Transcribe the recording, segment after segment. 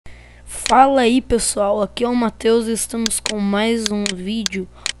Fala aí pessoal, aqui é o Matheus e estamos com mais um vídeo.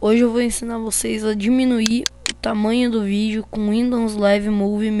 Hoje eu vou ensinar vocês a diminuir o tamanho do vídeo com Windows Live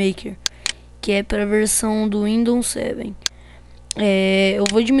Movie Maker, que é para a versão do Windows 7. Eu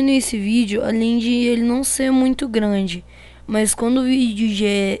vou diminuir esse vídeo, além de ele não ser muito grande, mas quando o vídeo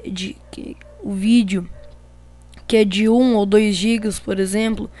o vídeo que é de 1 ou 2 GB, por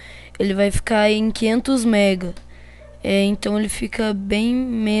exemplo, ele vai ficar em 500 MB. Então ele fica bem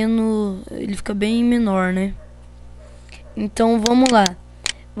menor, né? Então vamos lá.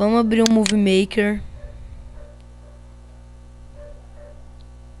 Vamos abrir o Movie Maker.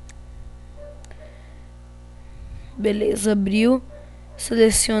 Beleza, abriu.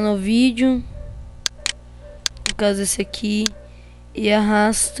 Seleciona o vídeo, no caso esse aqui, e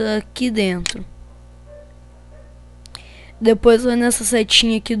arrasta aqui dentro. Depois vai nessa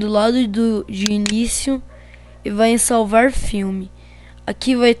setinha aqui do lado de início e vai em salvar filme.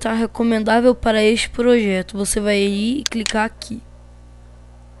 Aqui vai estar recomendável para este projeto. Você vai ir e clicar aqui.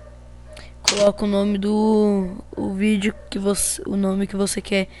 Coloca o nome do vídeo o nome que você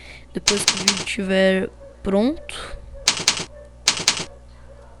quer depois que o vídeo estiver pronto.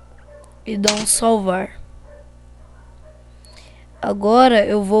 E dá um salvar. Agora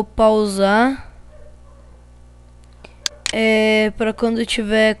eu vou pausar para quando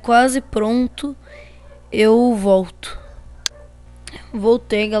estiver quase pronto eu volto.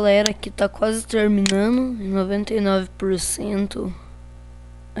 Voltei, galera, aqui tá quase terminando, 99%.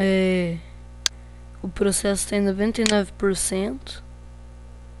 O processo tem 99%.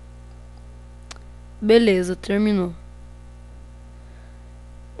 Beleza, terminou.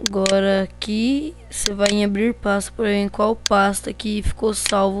 Agora aqui você vai em abrir pasta para ver em qual pasta que ficou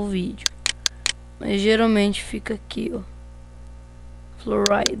salvo o vídeo. Mas geralmente fica aqui, ó,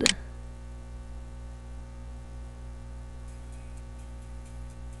 Florida.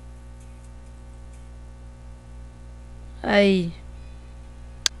 Aí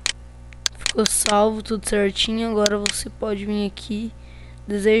ficou salvo, tudo certinho. Agora você pode vir aqui.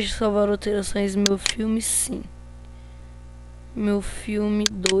 Desejo salvar alterações no meu filme? Sim. Meu filme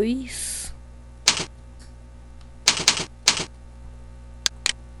 2.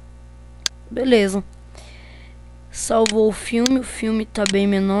 Beleza. Salvou o filme tá bem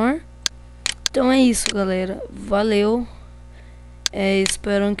menor. Então é isso, galera. Valeu.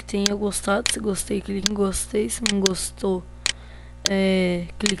 Espero que tenha gostado. Se gostei, clique em gostei. Se não gostou,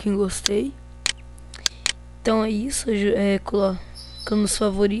 clique em gostei. Então é isso. Coloca nos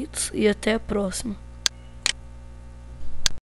favoritos e até a próxima.